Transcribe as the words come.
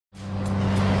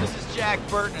back,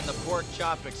 Burton and the Pork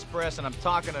Chop Express, and I'm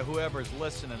talking to whoever's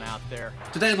listening out there.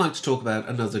 Today I'd like to talk about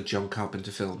another John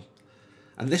Carpenter film.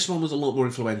 And this one was a lot more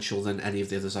influential than any of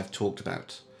the others I've talked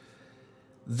about.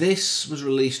 This was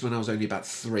released when I was only about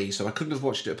 3, so I couldn't have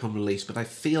watched it upon release, but I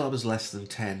feel I was less than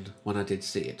 10 when I did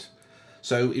see it.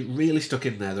 So it really stuck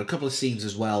in there. There are a couple of scenes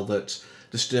as well that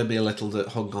disturbed me a little that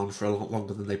hung on for a lot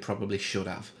longer than they probably should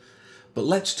have. But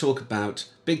let's talk about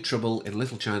Big Trouble in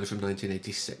Little China from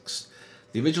 1986.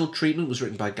 The original treatment was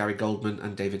written by Gary Goldman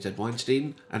and David Z.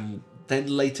 Weinstein, and then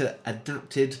later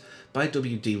adapted by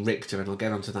W.D. Richter, and I'll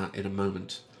get onto that in a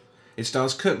moment. It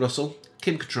stars Kurt Russell,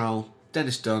 Kim Cattrall,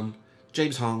 Dennis Dunn,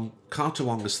 James Hong, Carter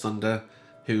Wong as Thunder,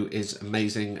 who is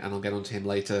amazing, and I'll get onto him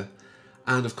later,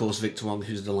 and of course Victor Wong,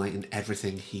 who's a delight in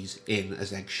everything he's in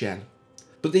as Egg Shen.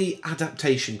 But the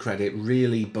adaptation credit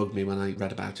really bugged me when I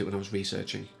read about it when I was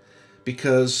researching,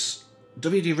 because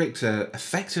W.D. Richter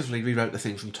effectively rewrote the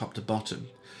thing from top to bottom.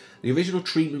 The original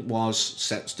treatment was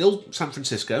set still San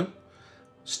Francisco,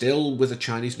 still with a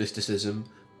Chinese mysticism,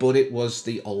 but it was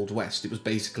the Old West. It was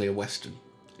basically a Western.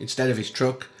 Instead of his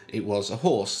truck, it was a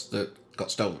horse that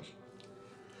got stolen.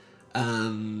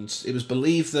 And it was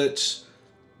believed that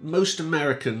most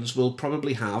Americans will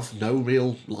probably have no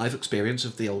real live experience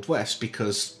of the Old West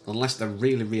because, unless they're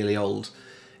really, really old,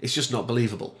 it's just not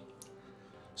believable.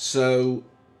 So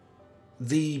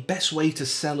the best way to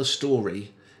sell a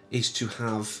story is to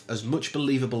have as much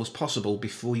believable as possible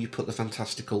before you put the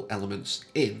fantastical elements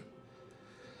in.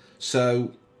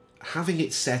 So having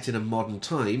it set in a modern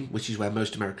time, which is where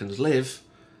most Americans live,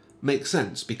 makes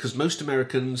sense, because most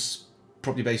Americans,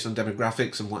 probably based on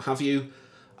demographics and what have you,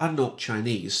 are not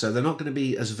Chinese, so they're not going to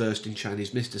be as versed in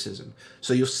Chinese mysticism.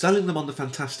 So you're selling them on the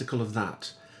fantastical of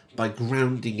that by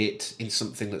grounding it in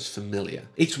something that's familiar.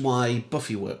 It's why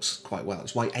Buffy works quite well.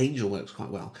 It's why Angel works quite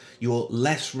well. You're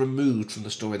less removed from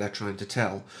the story they're trying to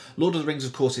tell. Lord of the Rings,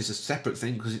 of course, is a separate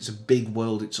thing because it's a big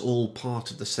world. It's all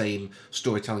part of the same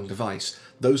storytelling device.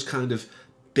 Those kind of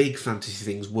big fantasy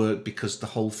things work because the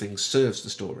whole thing serves the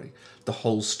story. The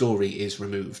whole story is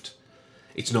removed.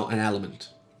 It's not an element.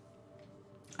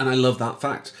 And I love that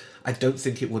fact. I don't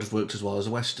think it would have worked as well as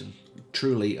a Western,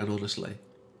 truly and honestly.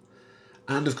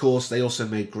 And of course, they also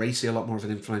made Gracie a lot more of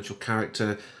an influential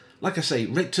character. Like I say,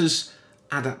 Richter's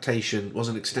adaptation was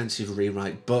an extensive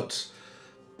rewrite, but,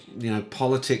 you know,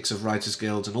 politics of writers'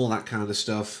 guilds and all that kind of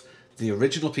stuff, the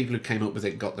original people who came up with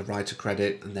it got the writer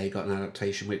credit, and they got an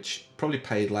adaptation which probably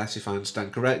paid less, if I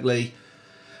understand correctly.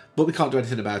 But we can't do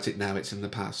anything about it now, it's in the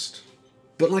past.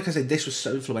 But like I said, this was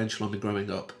so influential on me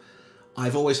growing up.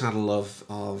 I've always had a love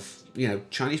of, you know,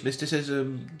 Chinese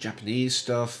mysticism, Japanese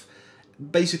stuff.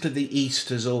 Basically, the East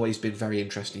has always been very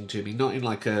interesting to me. Not in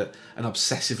like an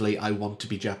obsessively, I want to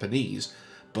be Japanese,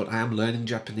 but I am learning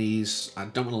Japanese. I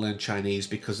don't want to learn Chinese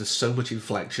because there's so much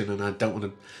inflection and I don't want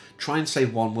to try and say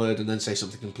one word and then say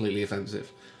something completely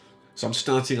offensive. So I'm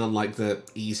starting on like the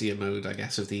easier mode, I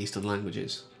guess, of the Eastern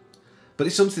languages. But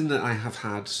it's something that I have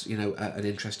had, you know, an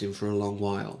interest in for a long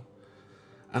while.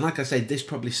 And like I say, this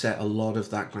probably set a lot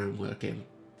of that groundwork in.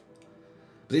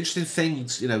 But the interesting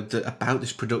things, you know, about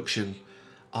this production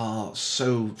are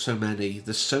so many.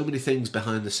 There's so many things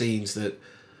behind the scenes that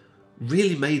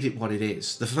really made it what it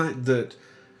is. The fact that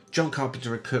John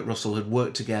Carpenter and Kurt Russell had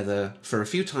worked together for a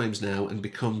few times now and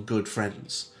become good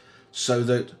friends, so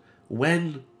that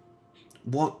when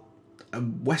what a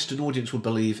Western audience would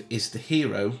believe is the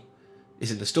hero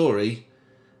is in the story,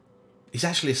 is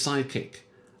actually a sidekick.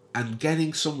 And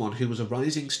getting someone who was a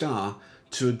rising star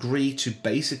to agree to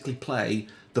basically play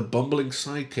the bumbling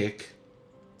sidekick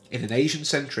in an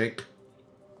Asian-centric,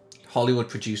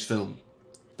 Hollywood-produced film.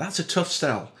 That's a tough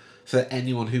sell for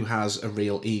anyone who has a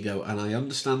real ego, and I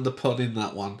understand the pun in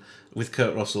that one with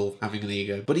Kurt Russell having an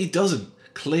ego. But he doesn't,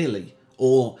 clearly.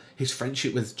 Or his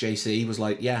friendship with JC was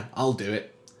like, yeah, I'll do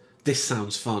it. This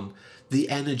sounds fun. The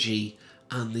energy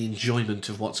and the enjoyment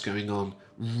of what's going on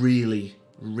really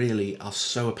are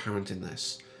so apparent in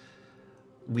this.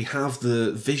 We have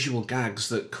the visual gags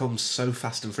that come so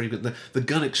fast and frequent. The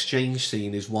gun exchange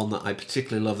scene is one that I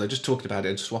particularly love. They're just talking about it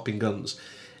and swapping guns.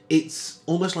 It's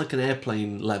almost like an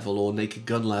airplane level or Naked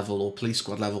Gun level or Police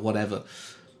Squad level, whatever.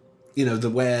 You know,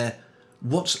 where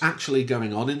what's actually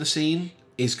going on in the scene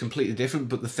is completely different,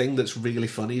 but the thing that's really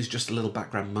funny is just a little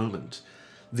background moment.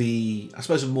 I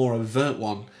suppose a more overt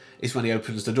one is when he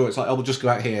opens the door. It's like, oh, we'll just go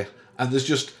out here. And there's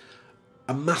just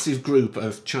a massive group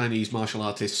of Chinese martial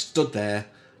artists stood there,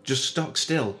 just stock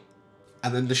still.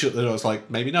 And then they shut the door. It's like,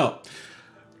 maybe not.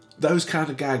 Those kind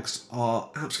of gags are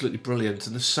absolutely brilliant,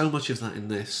 and there's so much of that in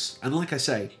this. And like I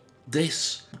say,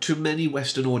 this, to many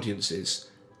Western audiences,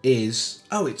 is,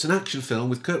 oh, it's an action film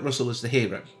with Kurt Russell as the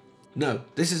hero. No,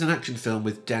 this is an action film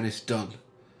with Dennis Dunn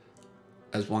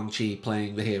as Wang Chi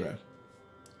playing the hero.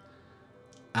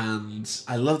 And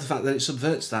I love the fact that it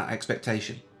subverts that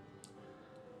expectation.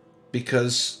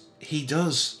 Because he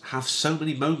does have so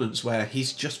many moments where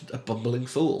he's just a bumbling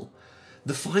fool.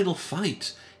 The final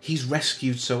fight, he's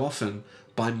rescued so often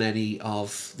by many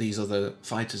of these other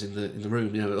fighters in the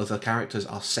room. You know, other characters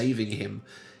are saving him.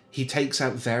 He takes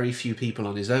out very few people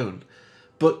on his own.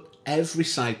 But every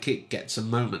sidekick gets a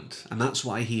moment, and that's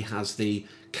why he has the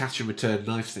catch and return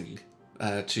knife thing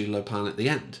to Lo Pan at the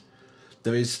end.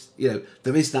 There is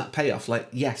that payoff. Like,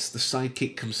 yes, the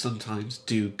sidekick can sometimes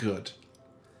do good.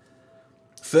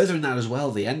 Further in that as well,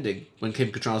 the ending, when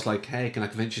Kim Cattrall's like, hey, can I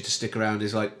convince you to stick around?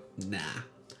 He's like, nah.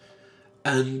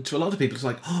 And to a lot of people, it's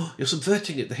like, oh, you're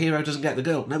subverting it. The hero doesn't get the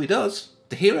girl. No, he does.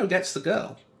 The hero gets the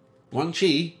girl. Wang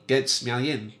Chi gets Miao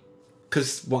Yin,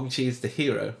 because Wang Chi is the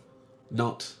hero,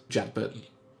 not Jack Burton.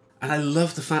 And I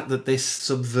love the fact that this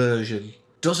subversion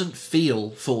doesn't feel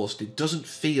forced. It doesn't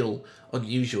feel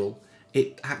unusual.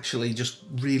 It actually just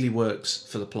really works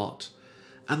for the plot.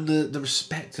 And the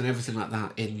respect and everything like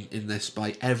that in this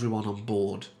by everyone on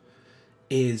board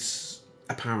is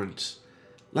apparent.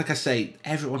 Like I say,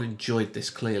 everyone enjoyed this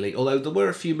clearly, although there were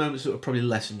a few moments that were probably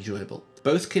less enjoyable.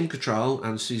 Both Kim Cattrall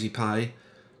and Susie Pai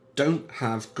don't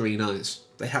have green eyes.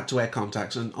 They had to wear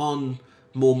contacts, and on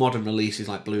more modern releases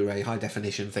like Blu-ray, high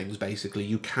definition things basically,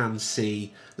 you can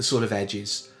see the sort of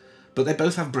edges. But they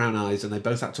both have brown eyes and they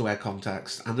both had to wear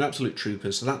contacts, and they're absolute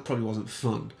troopers, so that probably wasn't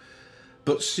fun.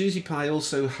 But Susie Pai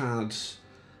also had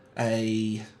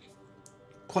a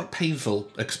quite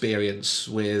painful experience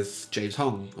with James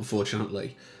Hong,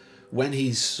 unfortunately. When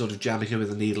he's sort of jamming her with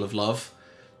the needle of love,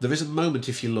 there is a moment,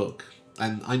 if you look,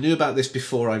 and I knew about this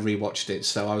before I rewatched it,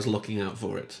 so I was looking out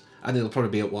for it, and it'll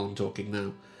probably be up while I'm talking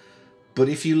now. But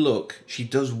if you look, she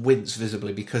does wince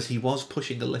visibly because he was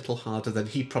pushing a little harder than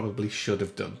he probably should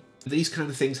have done. These kind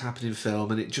of things happen in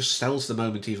film, and it just sells the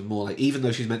moment even more. Like, even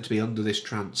though she's meant to be under this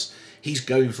trance, he's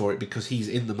going for it because he's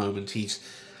in the moment.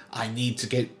 I need to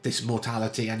get this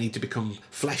mortality, I need to become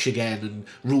flesh again and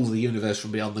rule the universe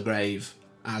from beyond the grave,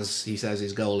 as he says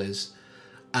his goal is.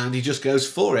 And he just goes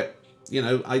for it. You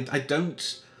know, I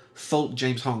don't fault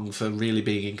James Hong for really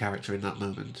being in character in that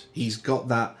moment. He's got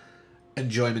that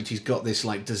enjoyment, he's got this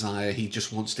like desire, he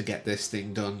just wants to get this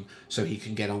thing done so he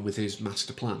can get on with his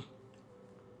master plan.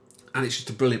 And it's just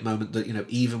a brilliant moment that, you know,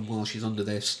 even while she's under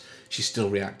this, she's still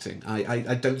reacting.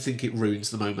 I don't think it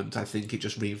ruins the moment, I think it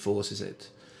just reinforces it.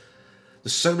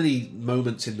 There's so many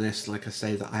moments in this, like I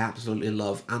say, that I absolutely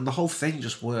love, and the whole thing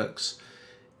just works.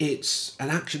 It's an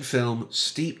action film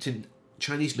steeped in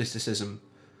Chinese mysticism,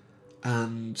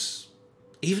 and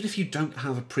even if you don't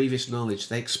have a previous knowledge,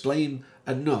 they explain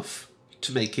enough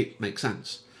to make it make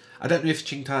sense. I don't know if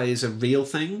Qing Tai is a real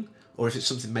thing, or if it's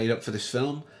something made up for this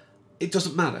film. It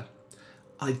doesn't matter.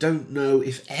 I don't know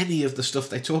if any of the stuff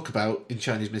they talk about in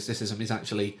Chinese mysticism is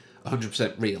actually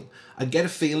 100% real. I get a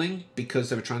feeling, because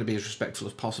they were trying to be as respectful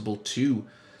as possible to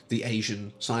the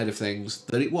Asian side of things,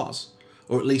 that it was.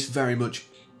 Or at least very much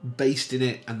based in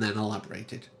it and then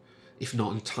elaborated, if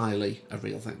not entirely a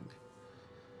real thing.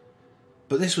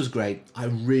 But this was great. I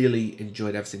really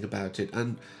enjoyed everything about it.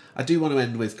 And I do want to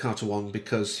end with Carter Wong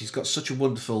because he's got such a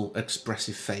wonderful,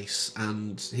 expressive face,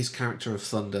 and his character of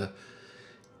Thunder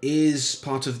is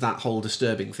part of that whole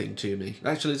disturbing thing to me.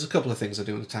 Actually, there's a couple of things I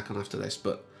do want to tack on after this,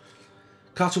 but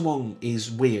Carter Wong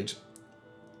is weird.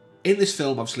 In this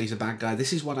film, obviously he's a bad guy.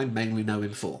 This is what I mainly know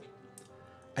him for.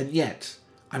 And yet,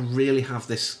 I really have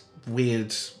this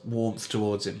weird warmth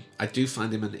towards him. I do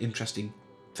find him an interesting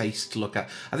face to look at.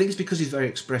 I think it's because he's very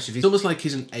expressive. He's almost like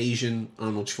he's an Asian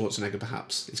Arnold Schwarzenegger,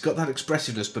 perhaps. He's got that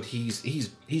expressiveness, but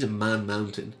he's a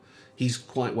man-mountain. He's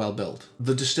quite well built.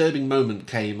 The disturbing moment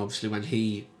came, obviously, when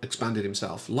he expanded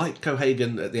himself. Like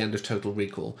Cohagen at the end of Total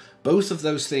Recall. Both of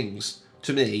those things,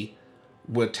 to me,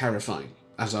 were terrifying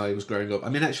as I was growing up. I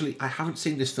mean, actually, I haven't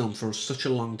seen this film for such a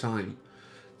long time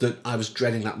that I was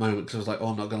dreading that moment because I was like, oh,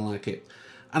 I'm not going to like it.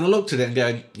 And I looked at it and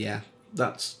going, yeah,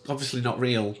 that's obviously not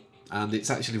real, and it's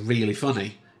actually really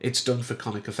funny. It's done for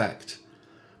comic effect.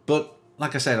 But,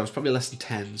 like I said, I was probably less than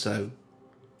 10, so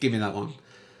give me that one.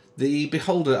 The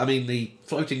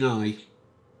Floating Eye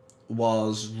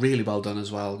was really well done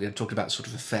as well, you know, talking about sort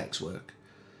of effects work.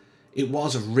 It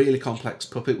was a really complex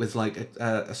puppet with like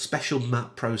a special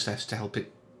map process to help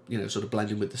it, you know, sort of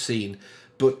blend in with the scene.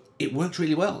 But it worked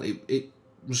really well. It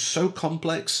was so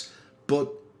complex,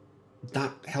 but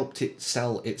that helped it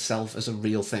sell itself as a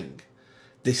real thing.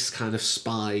 This kind of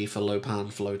spy for Lo Pan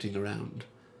floating around.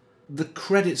 The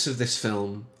credits of this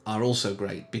film are also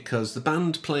great because the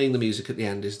band playing the music at the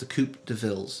end is the Coupe de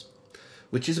Villes,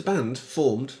 which is a band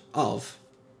formed of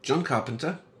John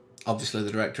Carpenter, obviously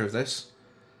the director of this,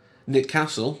 Nick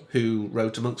Castle, who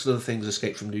wrote, amongst other things,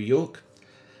 Escape from New York,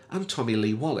 and Tommy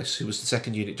Lee Wallace, who was the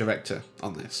second unit director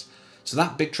on this. So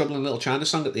that Big Trouble in Little China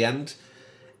song at the end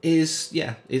is,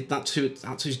 that's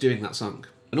who's doing that song.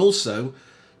 And also,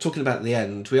 talking about the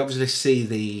end, we obviously see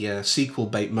the sequel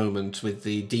bait moment with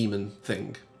the demon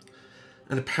thing.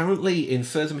 And apparently in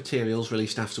further materials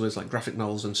released afterwards, like graphic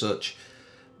novels and such,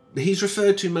 he's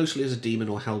referred to mostly as a demon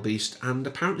or hellbeast, and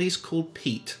apparently he's called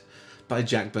Pete by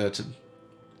Jack Burton.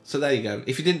 So there you go.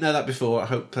 If you didn't know that before, I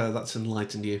hope that's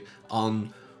enlightened you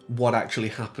on what actually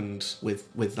happened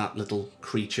with that little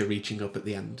creature reaching up at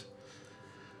the end.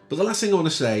 But the last thing I want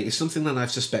to say is something that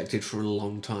I've suspected for a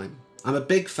long time. I'm a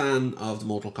big fan of the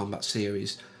Mortal Kombat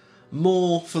series,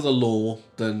 more for the lore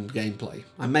than gameplay.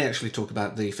 I may actually talk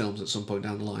about the films at some point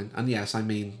down the line, and yes, I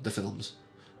mean the films.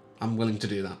 I'm willing to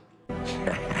do that.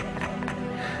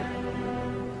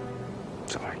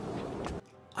 Sorry.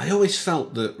 I always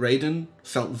felt that Raiden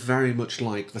felt very much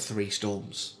like the Three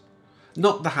Storms.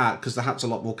 Not the hat, because the hat's a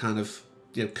lot more kind of,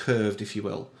 curved, if you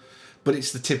will. But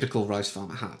it's the typical rice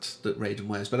farmer hat that Raiden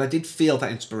wears. But I did feel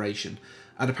that inspiration.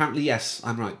 And apparently, yes,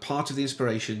 I'm right. Part of the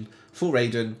inspiration for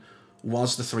Raiden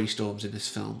was the Three Storms in this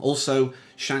film. Also,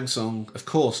 Shang Tsung, of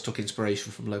course, took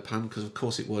inspiration from Lo Pan, because of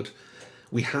course it would.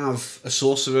 We have a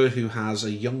sorcerer who has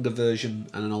a younger version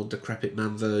and an old decrepit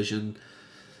man version.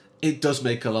 It does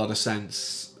make a lot of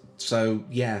sense. So,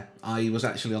 yeah, I was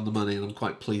actually on the money, and I'm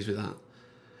quite pleased with that.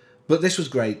 But this was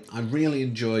great. I really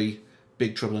enjoy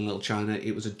Big Trouble in Little China.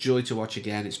 It was a joy to watch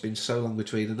again. It's been so long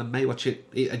between, and I may watch it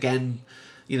again,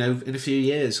 in a few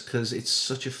years, because it's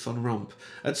such a fun romp.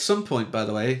 At some point, by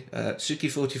the way,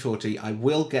 Suki 4040, I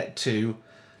will get to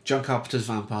John Carpenter's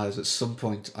Vampires at some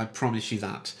point. I promise you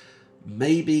that.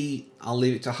 Maybe I'll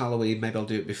leave it to Halloween. Maybe I'll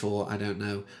do it before. I don't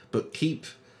know. But keep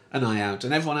an eye out.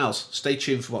 And everyone else, stay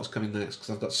tuned for what's coming next,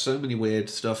 because I've got so many weird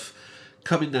stuff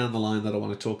coming down the line that I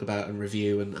want to talk about and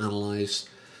review and analyse.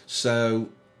 So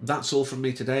that's all from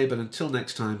me today, but until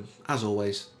next time, as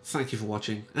always, thank you for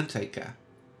watching and take care.